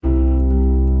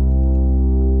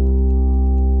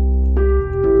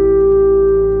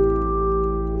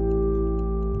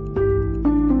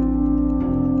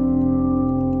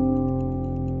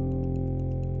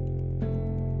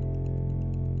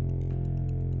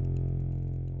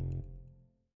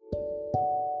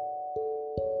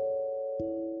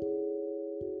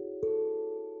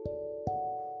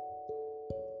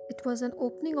It was an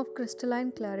opening of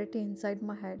crystalline clarity inside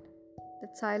my head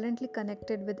that silently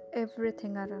connected with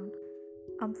everything around.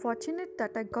 I'm fortunate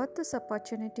that I got this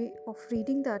opportunity of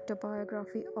reading the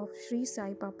autobiography of Sri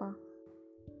Sai Baba.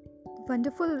 The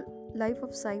wonderful life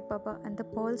of Sai Baba and the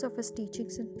pearls of his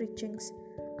teachings and preachings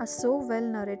are so well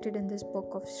narrated in this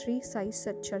book of Sri Sai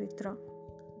Satcharitra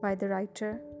by the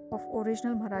writer of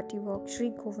original Marathi work Sri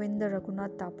Govinda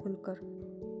Raghunath Dabholkar.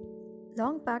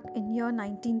 Long back in year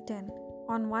 1910,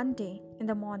 on one day in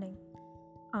the morning,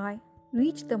 I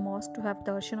reached the mosque to have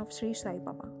darshan of Sri Sai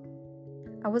Baba.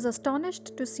 I was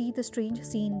astonished to see the strange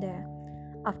scene there.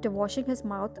 After washing his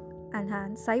mouth and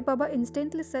hands, Sai Baba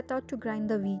instantly set out to grind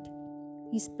the wheat.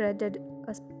 He spreaded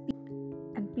a spit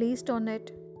and placed on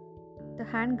it the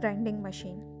hand grinding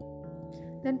machine.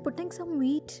 Then putting some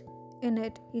wheat in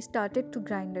it, he started to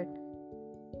grind it.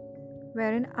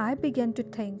 Wherein I began to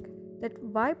think that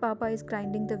why Baba is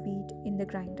grinding the wheat in the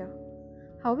grinder.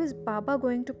 How is Baba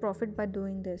going to profit by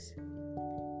doing this?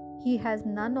 He has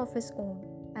none of his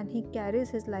own and he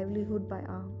carries his livelihood by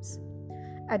arms.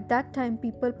 At that time,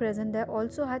 people present there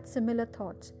also had similar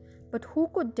thoughts, but who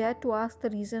could dare to ask the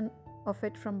reason of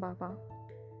it from Baba?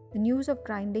 The news of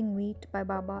grinding wheat by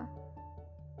Baba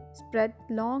spread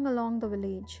long along the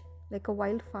village like a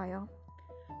wildfire.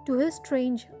 To his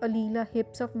strange a Leela,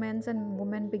 heaps of men and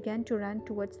women began to run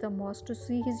towards the mosque to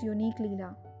see his unique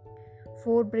Leela.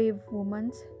 4 brave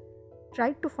women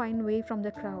tried to find way from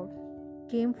the crowd,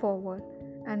 came forward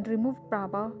and removed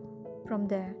Baba from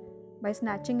there by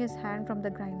snatching his hand from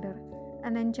the grinder,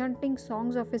 and enchanting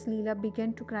songs of his Leela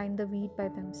began to grind the wheat by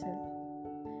themselves.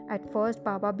 At first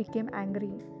Baba became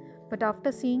angry, but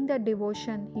after seeing their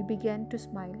devotion, he began to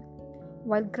smile.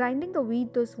 While grinding the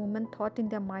wheat, those women thought in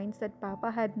their minds that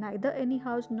Baba had neither any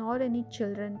house nor any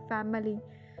children, family,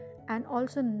 and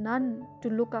also none to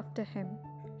look after him.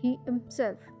 He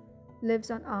himself lives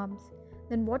on alms.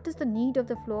 Then what is the need of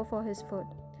the flour for his food?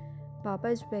 Baba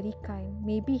is very kind.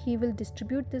 Maybe he will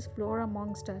distribute this flour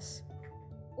amongst us.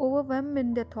 Overwhelmed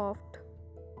in their thought,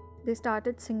 they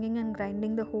started singing and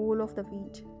grinding the whole of the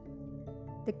wheat.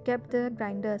 They kept the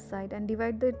grinder aside and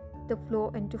divided the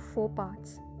flour into 4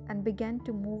 parts and began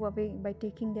to move away by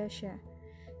taking their share.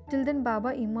 Till then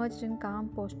Baba emerged in calm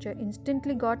posture,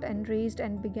 instantly got enraged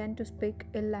and began to speak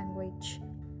ill language.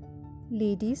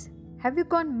 Ladies, have you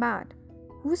gone mad?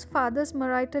 Whose father's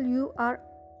marital you are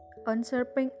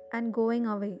usurping and going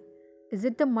away? Is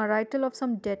it the marital of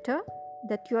some debtor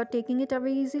that you are taking it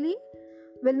away easily?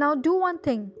 Well, now do one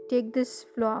thing. Take this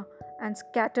flour and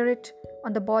scatter it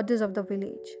on the borders of the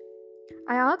village.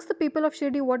 I asked the people of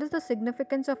Shirdi what is the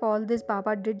significance of all this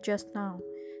Baba did just now.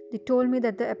 They told me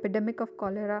that the epidemic of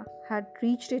cholera had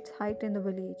reached its height in the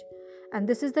village, and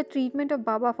this is the treatment of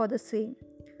Baba for the same.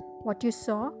 What you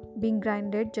saw being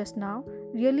grinded just now,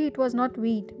 really it was not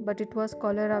wheat, but it was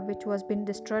cholera which was being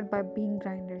destroyed by being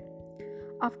grinded.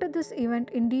 After this event,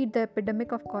 indeed the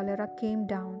epidemic of cholera came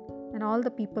down, and all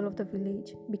the people of the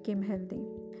village became healthy.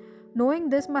 Knowing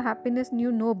this, my happiness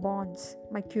knew no bounds.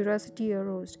 My curiosity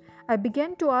arose. I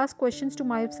began to ask questions to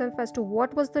myself as to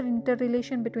what was the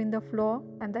interrelation between the flour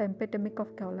and the epidemic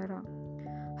of cholera.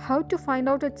 How to find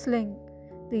out its link?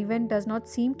 The event does not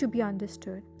seem to be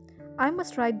understood. I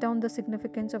must write down the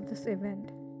significance of this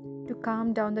event to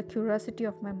calm down the curiosity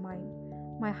of my mind.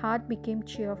 My heart became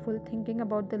cheerful thinking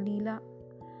about the Leela,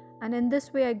 and in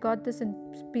this way I got this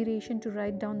inspiration to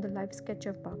write down the life sketch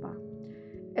of Baba.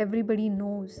 Everybody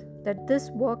knows that this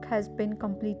work has been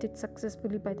completed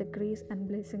successfully by the grace and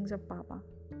blessings of Baba.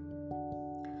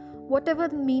 Whatever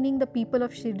meaning the people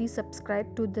of Shirdi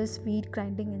subscribe to this wheat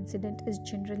grinding incident is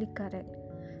generally correct.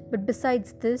 But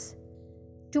besides this,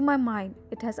 to my mind,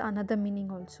 it has another meaning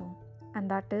also.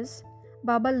 And that is,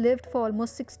 Baba lived for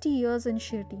almost 60 years in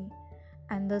Shirdi,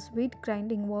 and this wheat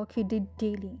grinding work he did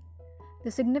daily. The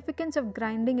significance of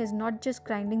grinding is not just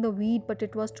grinding the wheat, but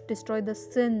it was to destroy the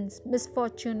sins,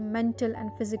 misfortune, mental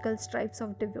and physical strifes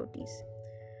of devotees.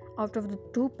 Out of the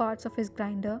 2 parts of his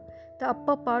grinder, the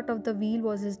upper part of the wheel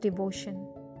was his devotion,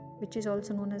 which is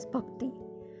also known as bhakti,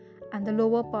 and the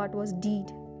lower part was deed,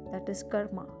 that is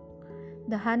karma.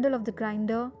 The handle of the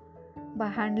grinder, by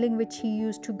handling which he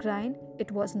used to grind,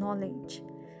 it was knowledge.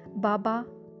 Baba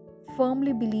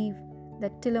firmly believed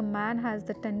that till a man has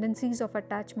the tendencies of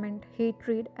attachment,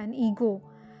 hatred and ego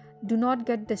do not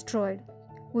get destroyed,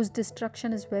 whose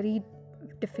destruction is very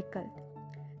difficult.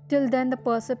 Till then the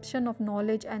perception of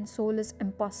knowledge and soul is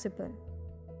impossible.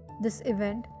 This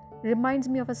event reminds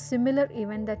me of a similar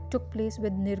event that took place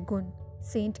with Nirgun,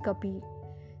 Saint Kabir.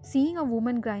 Seeing a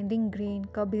woman grinding grain,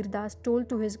 Kabir Das told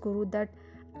to his guru that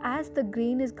As the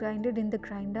grain is grinded in the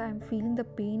grinder, I am feeling the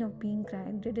pain of being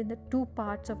grinded in the two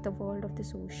parts of the world of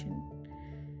this ocean.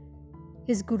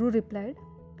 His guru replied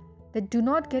that do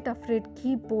not get afraid,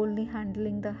 keep boldly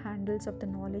handling the handles of the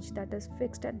knowledge that is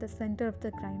fixed at the center of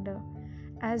the grinder.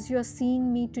 As you are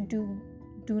seeing me to do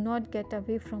not get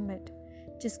away from it.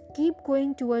 Just keep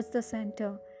going towards the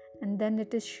center, and then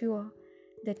it is sure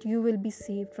that you will be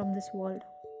saved from this world.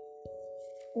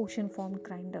 Ocean formed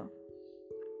grinder.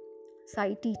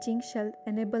 Sai teaching shall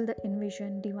enable the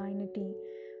envision divinity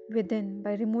within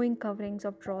by removing coverings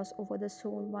of dross over the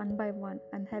soul one by one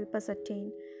and help us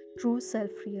attain true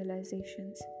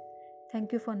self-realizations.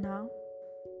 Thank you for now.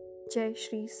 Jai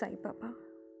Shri Sai Baba.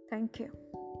 Thank you.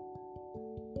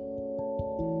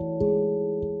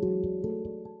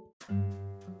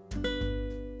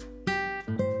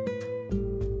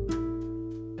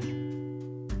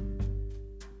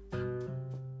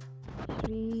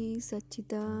 Shri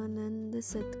Sachidanand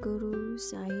Sadguru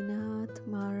Sainath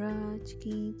Maharaj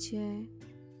Ki Jai.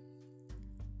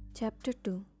 Chapter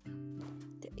 2.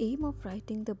 The aim of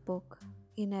writing the book,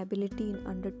 Inability in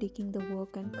Undertaking the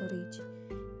Work and Courage.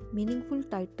 Meaningful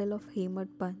title of Hemad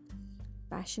Pant,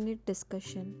 Passionate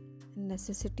Discussion and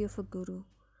Necessity of a Guru.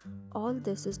 All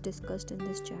this is discussed in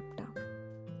this chapter.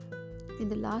 In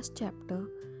the last chapter,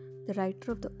 the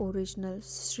writer of the original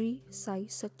Sri Sai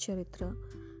Satcharitra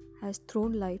has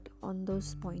thrown light on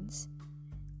those points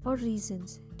or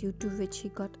reasons due to which he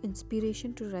got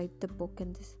inspiration to write the book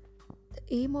in this.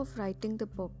 The aim of writing the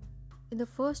book. In the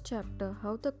first chapter,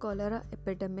 how the cholera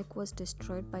epidemic was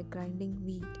destroyed by grinding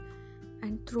wheat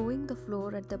and throwing the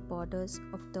flour at the borders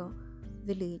of the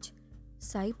village,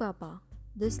 Sai Baba,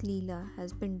 this Leela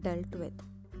has been dealt with.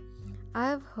 I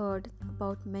have heard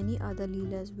about many other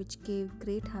Leelas which gave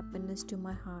great happiness to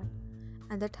my heart,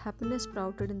 and that happiness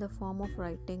sprouted in the form of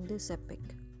writing this epic.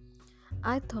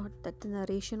 I thought that the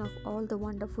narration of all the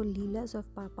wonderful Leelas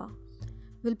of Baba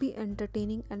will be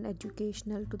entertaining and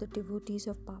educational to the devotees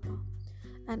of Baba,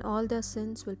 and all their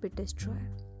sins will be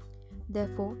destroyed.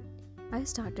 Therefore, I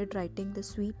started writing the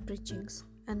sweet preachings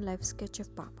and life sketch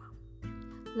of Baba.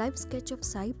 Life sketch of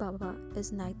Sai Baba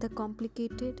is neither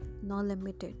complicated nor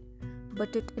limited,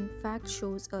 but it in fact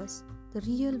shows us the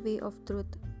real way of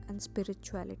truth and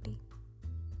spirituality.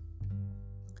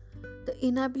 The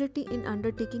inability in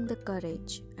undertaking the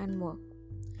courage and work.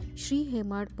 Sri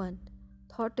Hemad Pant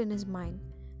thought in his mind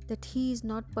that he is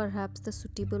not perhaps the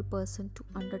suitable person to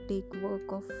undertake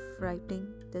work of writing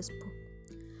this book.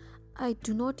 I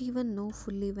do not even know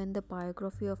fully when the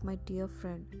biography of my dear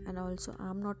friend, and also I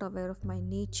am not aware of my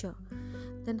nature,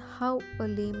 then how a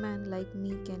layman like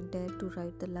me can dare to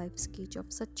write the life sketch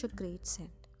of such a great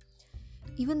saint?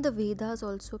 Even the Vedas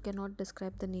also cannot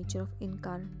describe the nature of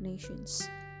incarnations,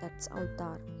 that's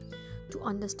avatar. To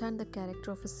understand the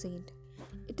character of a saint,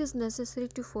 it is necessary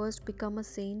to first become a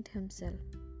saint himself.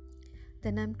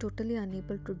 Then I am totally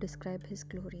unable to describe his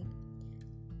glory.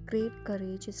 Great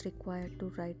courage is required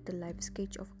to write the life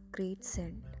sketch of a great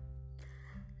saint.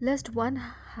 Lest one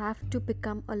have to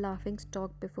become a laughing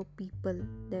stock before people,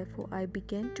 therefore I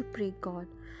began to pray God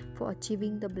for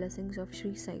achieving the blessings of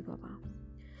Sri Sai Baba,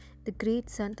 the great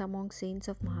saint among saints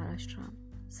of Maharashtra.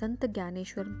 Sant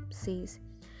Gyaneshwar says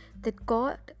that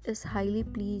God is highly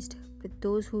pleased with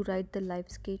those who write the life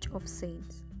sketch of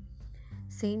saints.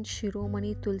 Saint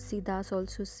Shiromani Tulsi Das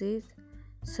also says,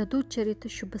 Sadhu Charit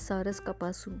Shubh Saras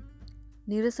Kapasu,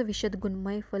 Nirasa Vishad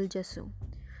Gunmay Fal Jasu,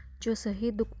 Jo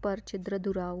Sahe Duk Par Chidra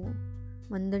Durao,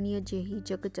 Mandaniya Jehi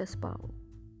Jag Jas Pao.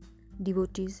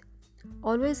 Devotees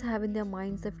always have in their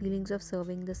minds the feelings of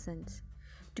serving the saints.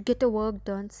 To get a work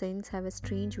done, saints have a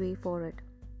strange way for it.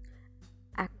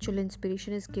 Actual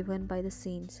inspiration is given by the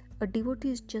saints. A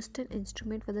devotee is just an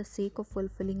instrument for the sake of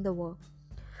fulfilling the work.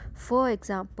 For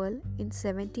example, in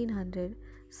 1700,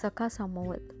 Sakha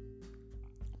Samvat,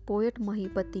 poet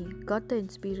Mahipati got the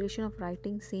inspiration of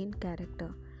writing saint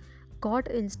character. God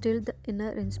instilled the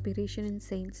inner inspiration in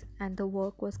saints and the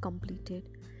work was completed.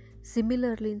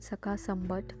 Similarly, in Sakha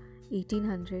Samvat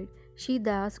 1800, Shri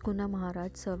Das Guna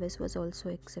Maharaj service was also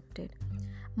accepted.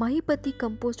 Mahipati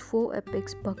composed 4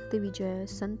 epics, Bhakti Vijaya,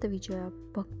 Santa Vijaya,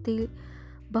 Bhakti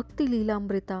Leela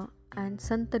Amrita and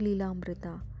Santa Leela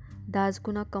Amrita. Das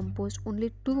Guna composed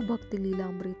only 2 Bhakti Leela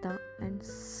Amrita and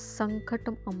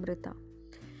Sankhatam Amrita,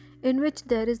 in which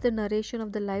there is the narration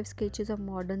of the life sketches of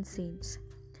modern saints.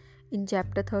 In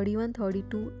chapter 31,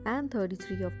 32 and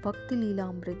 33 of Bhakti Leela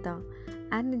Amrita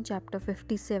and in chapter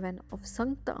 57 of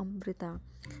Sankta Amrita,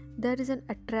 there is an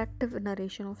attractive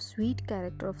narration of sweet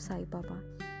character of Sai Baba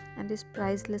and his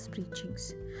priceless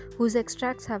preachings, whose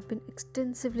extracts have been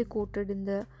extensively quoted in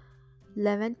the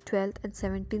 11th, 12th, and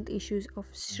 17th issues of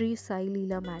Sri Sai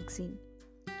Leela magazine.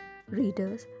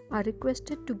 Readers are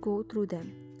requested to go through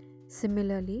them.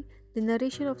 Similarly, the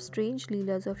narration of strange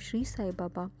Leelas of Sri Sai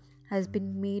Baba has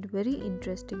been made very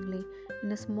interestingly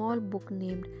in a small book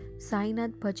named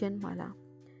Sainath Bhajan Mala.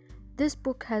 This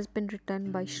book has been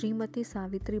written by Srimati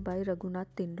Savitri Bai Raghunath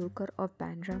Tendulkar of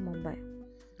Bandra, Mumbai.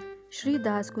 Sri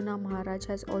Das Guna Maharaj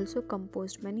has also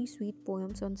composed many sweet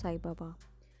poems on Sai Baba.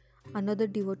 Another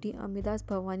devotee, Amidas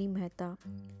Bhavani Mehta,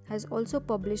 has also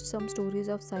published some stories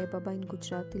of Sai Baba in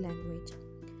Gujarati language.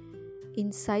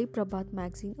 In Sai Prabhat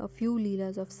magazine, a few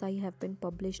Leelas of Sai have been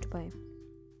published by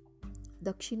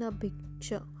Dakshina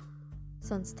Bhiksha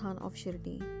Sansthan of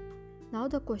Shirdi. Now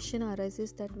the question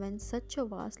arises that when such a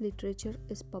vast literature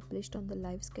is published on the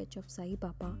life sketch of Sai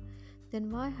Baba, then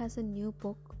why has a new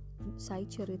book, Sai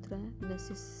Charitra,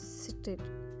 necessitated?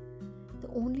 The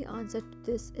only answer to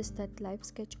this is that life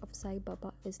sketch of Sai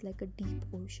Baba is like a deep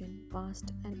ocean,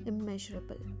 vast and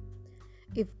immeasurable.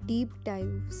 If deep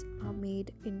dives are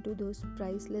made into those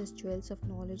priceless jewels of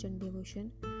knowledge and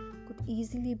devotion, could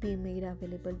easily be made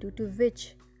available, due to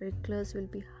which recluse will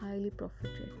be highly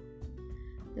profited.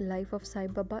 The life of Sai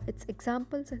Baba, its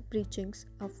examples and preachings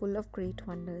are full of great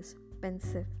wonders.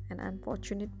 Pensive and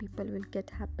unfortunate people will get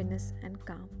happiness and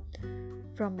calm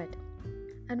from it,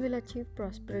 and will achieve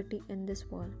prosperity in this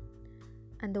world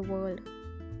and the world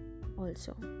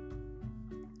also.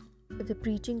 If the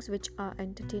preachings, which are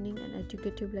entertaining and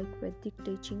educative like Vedic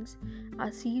teachings,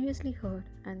 are seriously heard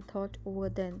and thought over,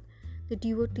 then the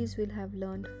devotees will have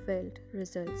learned felt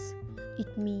results.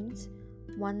 It means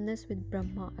oneness with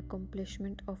Brahma,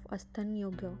 accomplishment of Ashtanga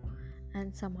Yoga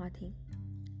and Samadhi,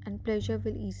 and pleasure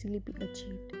will easily be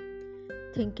achieved.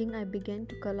 Thinking, I began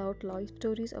to cull out life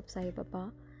stories of Sai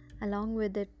Baba. Along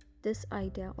with it, this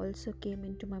idea also came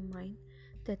into my mind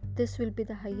that this will be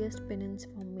the highest penance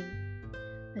for me.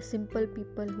 The simple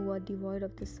people who are devoid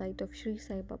of the sight of Sri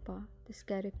Sai Baba, this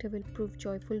character will prove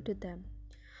joyful to them.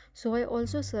 So I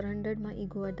also surrendered my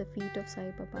ego at the feet of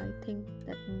Sai Baba. I think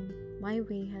that my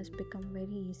way has become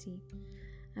very easy,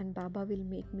 and Baba will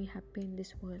make me happy in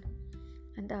this world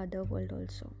and the other world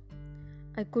also.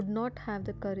 I could not have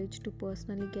the courage to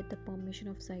personally get the permission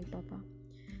of Sai Baba.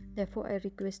 Therefore, I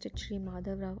requested Sri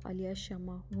Madhav Rao alias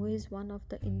Shama, who is one of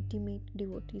the intimate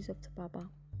devotees of Baba.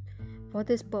 For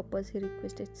this purpose, he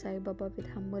requested Sai Baba with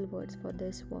humble words for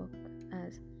this work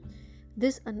as,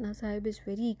 "This Anna Sahib is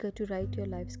very eager to write your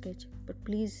life sketch, but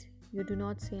please you do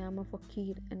not say I am a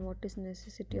fakir and what is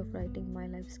necessity of writing my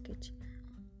life sketch.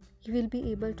 He will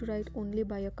be able to write only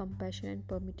by your compassion and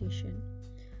permission,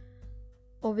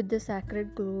 or with the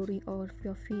sacred glory of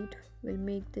your feet will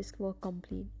make this work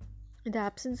complete. In the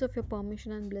absence of your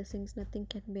permission and blessings, nothing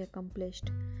can be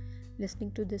accomplished."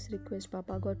 Listening to this request,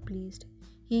 Baba got pleased.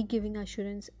 He, giving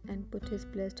assurance, and put his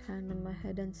blessed hand on my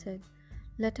head and said,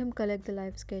 "Let him collect the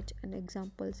life sketch and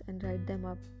examples and write them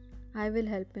up. I will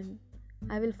help him.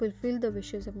 I will fulfill the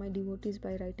wishes of my devotees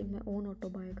by writing my own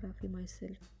autobiography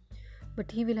myself.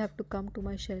 But he will have to come to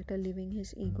my shelter, leaving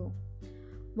his ego.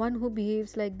 One who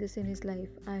behaves like this in his life,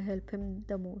 I help him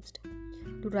the most.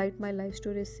 To write my life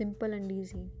story is simple and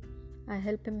easy. I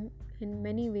help him in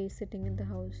many ways sitting in the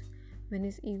house, when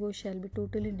his ego shall be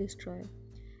totally destroyed,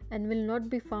 and will not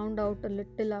be found out a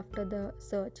little after the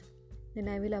search. Then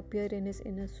I will appear in his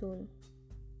inner soul.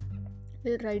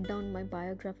 Will write down my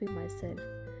biography myself.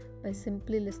 By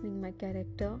simply listening my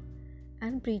character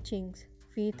and preachings,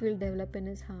 faith will develop in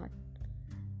his heart,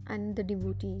 and the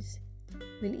devotees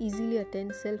will easily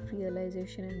attain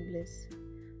self-realization and bliss.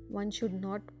 One should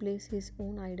not place his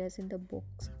own ideas in the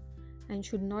books, and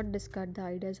should not discard the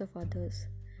ideas of others,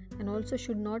 and also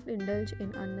should not indulge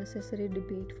in unnecessary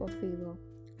debate for favor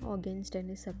or against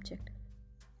any subject."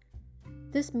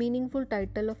 This meaningful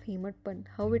title of Hemad Pant,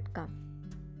 how it came?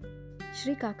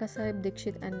 Sri Kaka Sahib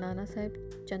Dikshit and Nana Sahib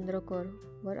Chandrakar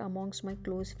were amongst my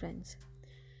close friends.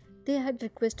 They had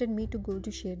requested me to go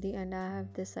to Shirdi, and I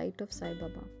have the sight of Sai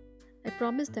Baba. I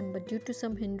promised them, but due to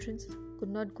some hindrance, could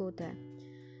not go there.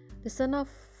 The son of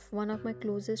one of my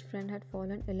closest friends had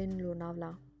fallen ill in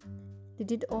Lonavala. They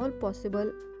did all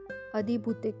possible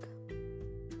adibhutik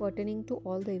pertaining to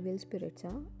all the evil spirits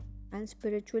and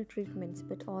spiritual treatments,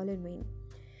 but all in vain.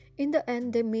 In the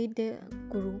end, they made their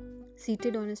guru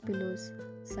seated on his pillow's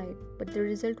side, but the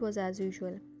result was as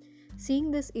usual. Seeing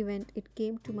this event, it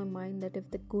came to my mind that if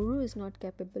the guru is not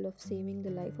capable of saving the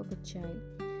life of a child,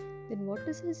 then what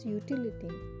is his utility?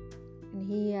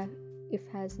 And if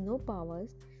has no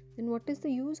powers, then what is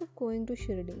the use of going to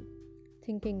Shirdi?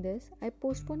 Thinking this, I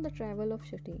postponed the travel of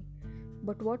Shirdi.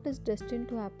 But what is destined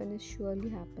to happen is surely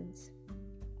happens.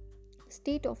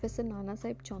 State Officer Nana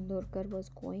Sahib Chandorkar was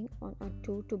going on a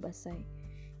tour to Basai.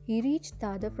 He reached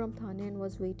Dadar from Thane and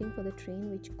was waiting for the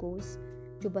train which goes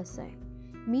to Basai.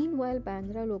 Meanwhile,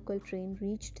 Bandra local train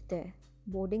reached there.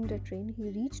 Boarding the train, he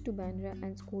reached to Bandra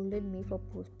and scolded me for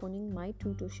postponing my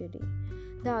tour to Shirdi.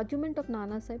 The argument of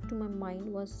Nana Sahib to my mind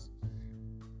was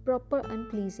proper and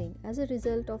pleasing. As a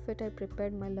result of it, I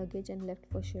prepared my luggage and left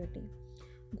for Shirdi.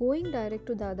 Going direct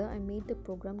to Dadar, I made the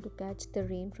program to catch the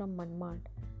train from Manmad.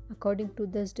 According to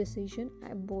this decision,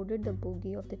 I boarded the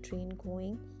bogie of the train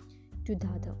going to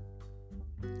Dadar.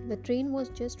 The train was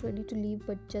just ready to leave,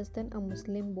 but just then a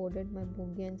Muslim boarded my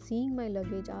bogie and seeing my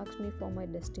luggage asked me for my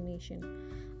destination.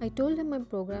 I told him my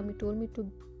program. He told me to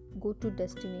go to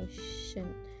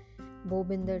destination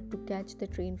Bobinder to catch the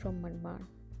train from Manmad.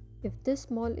 If this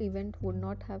small event would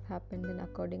not have happened, then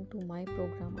according to my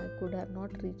program, I could have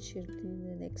not reached Shirdi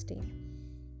the next day.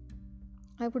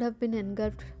 I would have been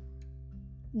engulfed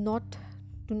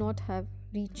not have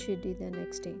reached Shirdi the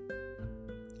next day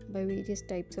by various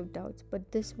types of doubts, but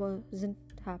this wasn't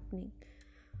happening.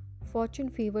 Fortune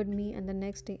favored me, and the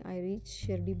next day I reached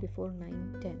Shirdi before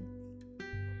 9:10.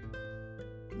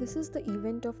 This is the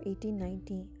event of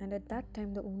 1890, and at that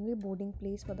time the only boarding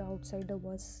place for the outsider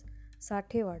was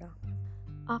Sathewada.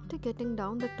 After getting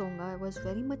down the Tonga, I was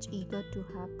very much eager to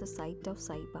have the sight of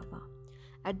Sai Baba.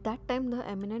 At that time, the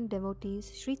eminent devotee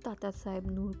Sri Tata Sahib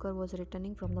Nurkar was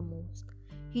returning from the mosque.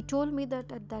 He told me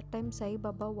that at that time Sai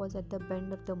Baba was at the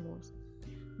bend of the mosque.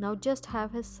 Now just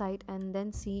have his sight and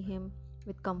then see him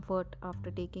with comfort after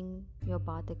taking your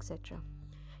bath, etc.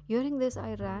 Hearing this,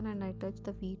 I ran and I touched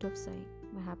the feet of Sai.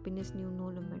 My happiness knew no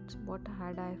limits. What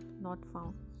had I not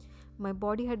found? My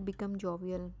body had become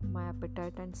jovial, my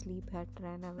appetite and sleep had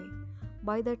ran away.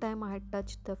 By the time I had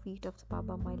touched the feet of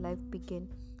Baba, my life began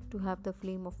to have the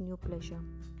flame of new pleasure.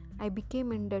 I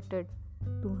became indebted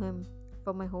to him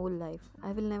for my whole life.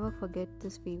 I will never forget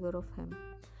this favor of him.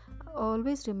 I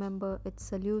always remember it,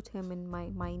 salute him in my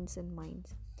minds and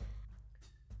minds.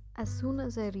 As soon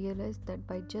as I realized that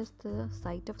by just the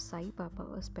sight of Sai Baba,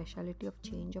 a speciality of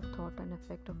change of thought and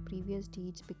effect of previous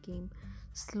deeds became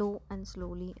slow and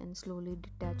slowly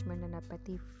detachment and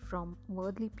apathy from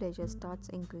worldly pleasure starts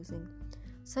increasing.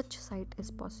 Such sight is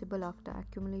possible after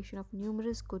accumulation of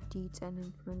numerous good deeds and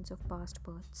influence of past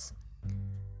births.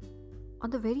 On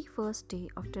the very first day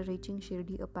after reaching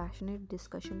Shirdi, a passionate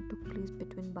discussion took place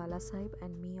between Bala Sahib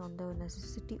and me on the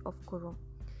necessity of Guru.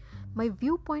 My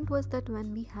viewpoint was that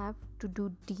when we have to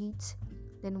do deeds,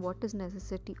 then what is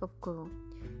necessity of Guru?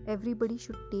 Everybody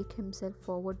should take himself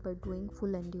forward by doing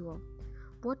full endeavor.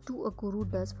 What do a Guru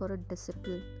does for a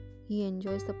disciple? He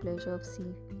enjoys the pleasure of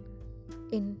seeing.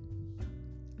 In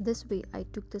this way, I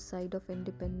took the side of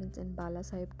independence and Bala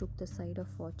Sahib took the side of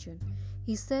fortune.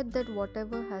 He said that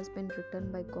whatever has been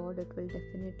written by God, it will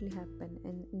definitely happen,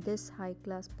 and these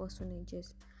high-class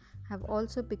personages have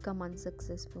also become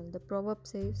unsuccessful. The proverb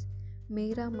says,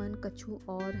 "Mera man kachu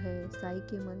aur hai, Sai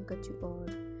ke man kachu aur."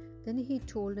 Then he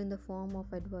told in the form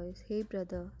of advice, "Hey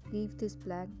brother, leave this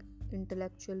black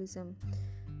intellectualism.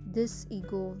 This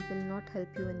ego will not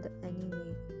help you in any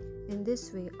way." In this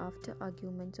way, after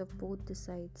arguments of both the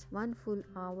sides, 1 full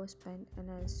hour spent, and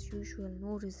as usual,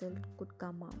 no result could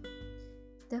come out.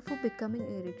 Therefore, becoming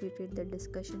irritated, the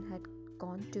discussion had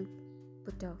gone to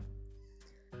put off.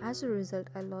 As a result,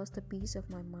 I lost the peace of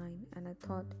my mind, and I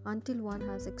thought, until one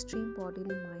has extreme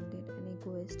bodily minded and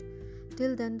egoist,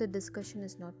 till then the discussion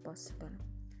is not possible.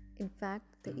 In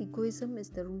fact, the egoism is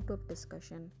the root of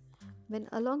discussion. When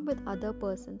along with other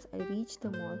persons I reached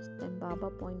the mosque, then Baba,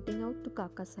 pointing out to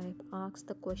Kaka Sahib, asked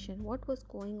the question what was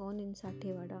going on in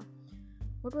Sathewada,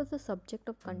 what was the subject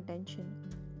of contention,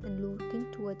 and looking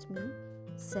towards me,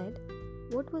 said,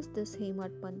 "What was this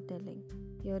Hemad Pant telling?"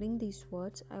 Hearing these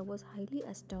words, I was highly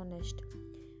astonished.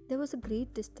 There was a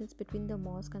great distance between the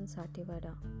mosque and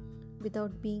Sathewada.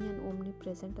 Without being an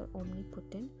omnipresent or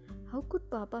omnipotent, how could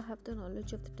Baba have the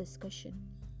knowledge of the discussion?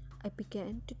 I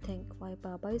began to think why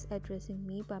Baba is addressing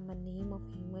me by my name of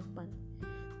Hemad Pant.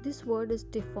 This word is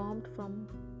deformed from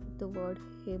the word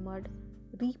Hemad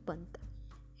Repant.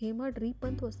 Hemad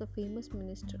Repant was the famous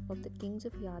minister of the kings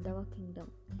of Yadava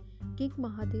kingdom, King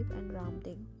Mahadev and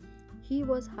Ramdev. He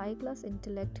was high-class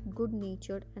intellect,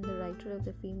 good-natured, and the writer of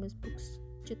the famous books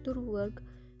Chaturvarg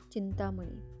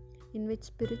Chintamani, in which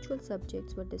spiritual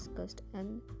subjects were discussed,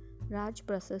 and Raj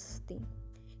Prasasti.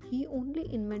 He only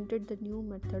invented the new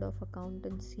method of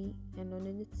accountancy, and on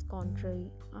its contrary,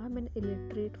 I am an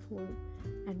illiterate fool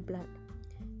and blood.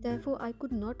 Therefore, I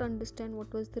could not understand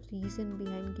what was the reason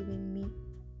behind giving me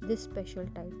this special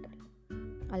title.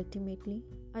 Ultimately,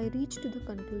 I reached to the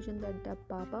conclusion that the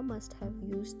Baba must have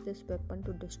used this weapon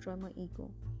to destroy my ego.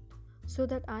 so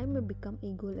that I may become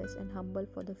egoless and humble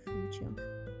for the future.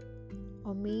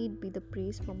 Or may it be the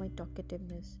praise for my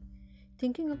talkativeness.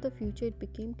 Thinking of the future, it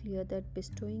became clear that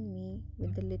bestowing me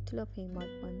with the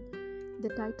the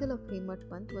title of Hemad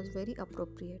Pant was very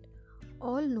appropriate.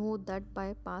 All know that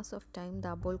by pass of time,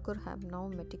 Dabolkar have now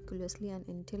meticulously and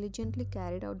intelligently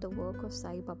carried out the work of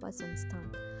Sai Baba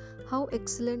Sansthan. How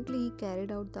excellently he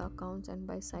carried out the accounts and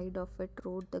by side of it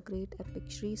wrote the great epic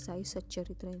Sri Sai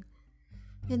Satcharitra.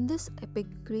 In this epic,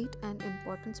 great and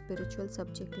important spiritual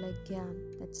subject like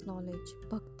Gyan, that's knowledge,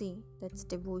 Bhakti, that's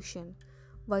devotion,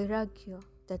 Vairagya,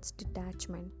 that's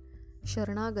detachment,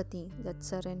 Sharanagati, that's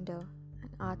surrender,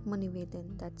 and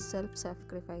Atmanivedan, that's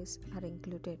self-sacrifice, are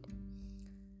included.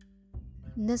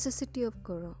 Necessity of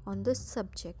Guru. On this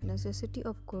subject, necessity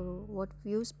of Guru, what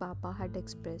views Baba had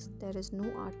expressed, there is no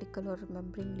article or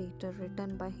remembering later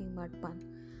written by Hemad Pant,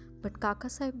 but Kaka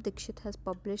Sahib Dikshit has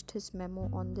published his memo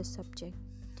on this subject.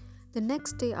 The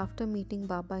next day after meeting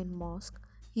Baba in mosque,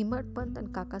 Hemad Pant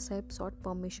and Kaka Sahib sought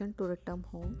permission to return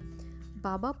home.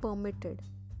 Baba permitted.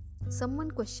 Someone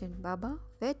questioned, Baba,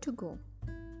 where to go?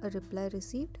 A reply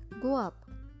received, go up.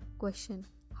 Question,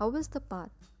 how is the path?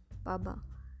 Baba,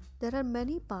 there are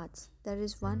many paths. There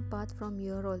is one path from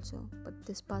here also, but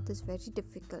this path is very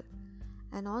difficult.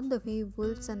 And on the way,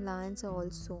 wolves and lions are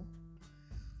also.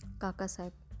 Kaka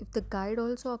Sahib, if the guide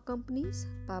also accompanies,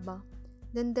 Baba,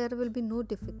 then there will be no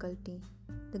difficulty.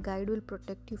 The guide will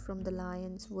protect you from the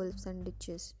lions, wolves, and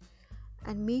ditches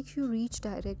and make you reach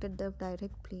direct at the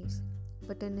direct place.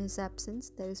 But in his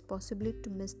absence, there is possibility to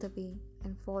miss the way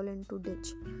and fall into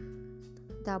ditch.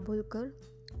 Dabolkar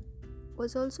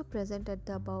was also present at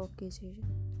the above occasion.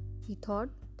 He thought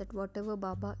that whatever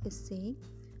Baba is saying,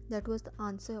 that was the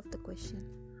answer of the question.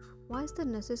 Why is the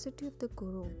necessity of the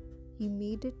Guru? He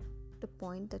made it the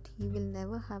point that he will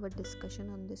never have a discussion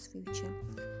on this future.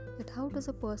 That how does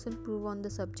a person prove on the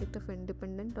subject of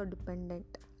independent or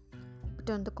dependent?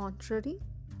 But on the contrary,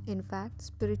 in fact,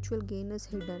 spiritual gain is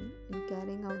hidden in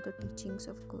carrying out the teachings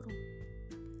of Guru.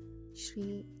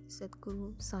 Shri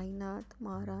Sadguru Sainath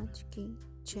Maharaj Ki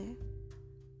Jai.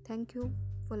 Thank you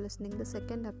for listening the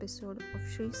second episode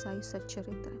of Sri Sai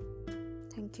Satcharitra.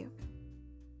 Thank you.